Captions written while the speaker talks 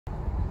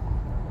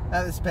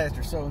This is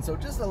Pastor So-and-so.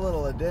 Just a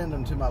little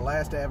addendum to my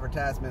last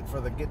advertisement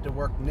for the Get to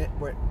Work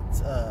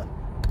Nitwit's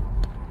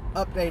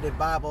updated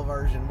Bible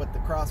version with the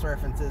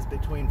cross-references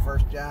between 1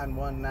 John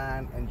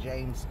 1:9 and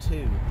James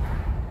 2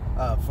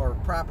 for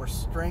proper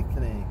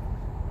strengthening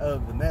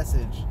of the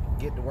message,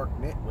 Get to Work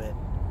Nitwit.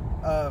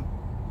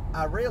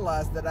 I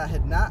realized that I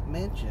had not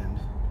mentioned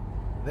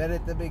that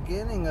at the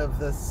beginning of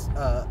this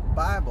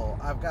Bible,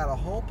 I've got a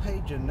whole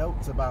page of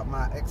notes about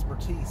my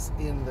expertise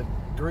in the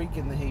Greek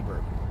and the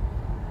Hebrew.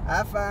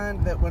 I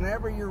find that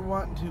whenever you're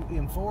wanting to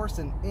enforce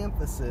an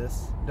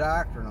emphasis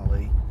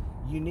doctrinally,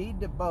 you need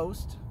to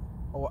boast,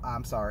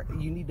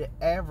 you need to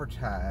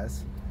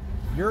advertise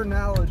your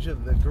knowledge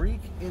of the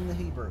Greek and the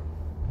Hebrew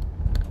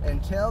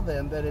and tell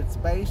them that it's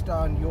based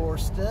on your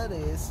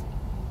studies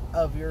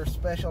of your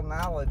special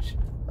knowledge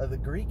of the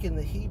Greek and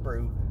the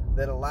Hebrew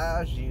that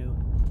allows you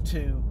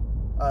to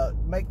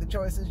make the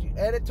choices,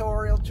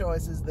 editorial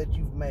choices that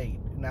you've made.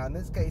 Now, in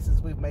this case,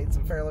 we've made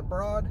some fairly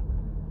broad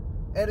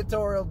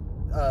editorial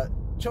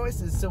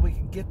choices so we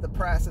can get the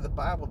price of the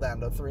Bible down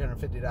to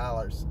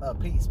 $350 a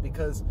piece,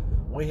 because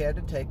we had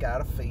to take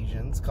out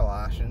Ephesians,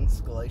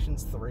 Colossians,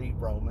 Galatians 3,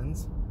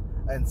 Romans,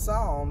 and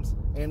Psalms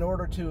in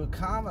order to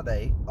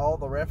accommodate all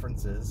the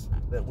references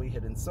that we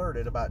had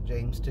inserted about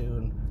James 2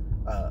 and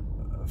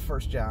 1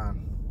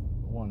 John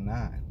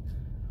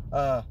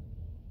 1:9.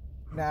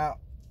 Now,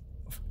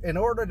 in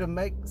order to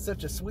make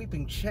such a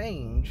sweeping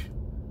change,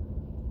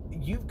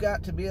 you've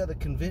got to be able to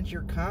convince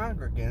your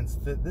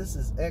congregants that this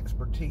is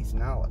expertise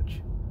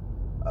knowledge,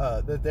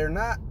 that they're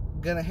not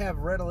going to have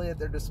readily at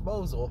their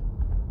disposal.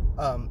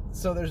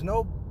 So there's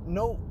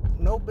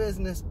no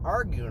business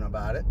arguing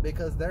about it,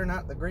 because they're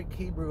not the Greek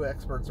Hebrew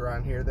experts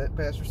around here that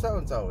Pastor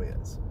So-and-so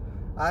is.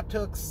 I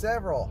took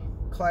several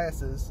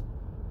classes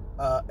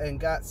and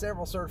got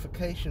several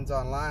certifications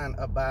online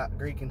about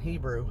Greek and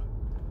Hebrew,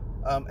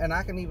 and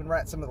I can even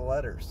write some of the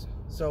letters.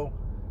 So,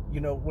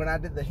 when I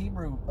did the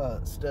Hebrew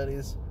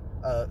studies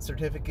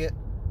certificate,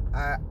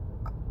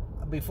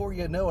 before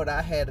you know it,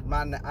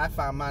 I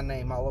found my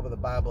name all over the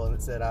Bible, and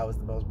it said I was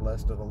the most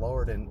blessed of the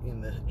Lord, and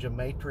in the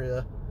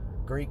gematria,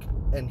 Greek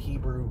and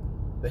Hebrew,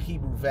 the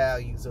Hebrew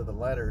values of the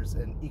letters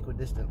and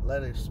equidistant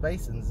letter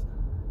spacings.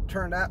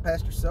 Turned out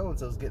Pastor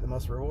So-and-so's getting the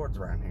most rewards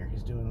around here.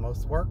 He's doing the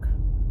most work,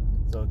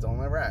 so it's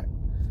only right.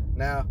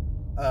 Now,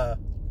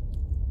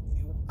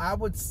 I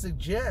would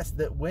suggest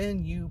that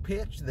when you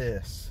pitch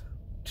this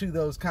to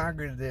those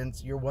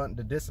congregants you're wanting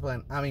to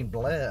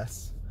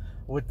bless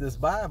with this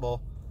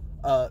Bible,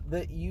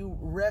 that you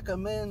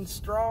recommend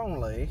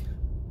strongly,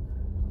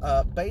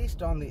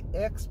 based on the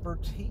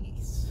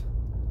expertise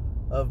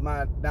of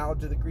my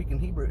knowledge of the Greek and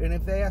Hebrew. And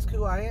if they ask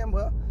who I am,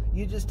 well,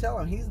 you just tell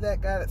them he's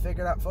that guy that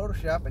figured out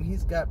Photoshop, and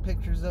he's got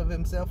pictures of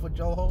himself with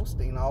Joel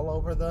Holstein all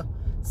over the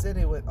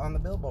city on the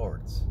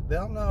billboards.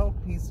 They'll know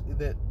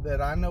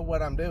that I know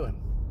what I'm doing.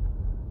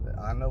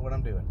 I know what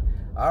I'm doing.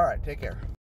 All right, take care.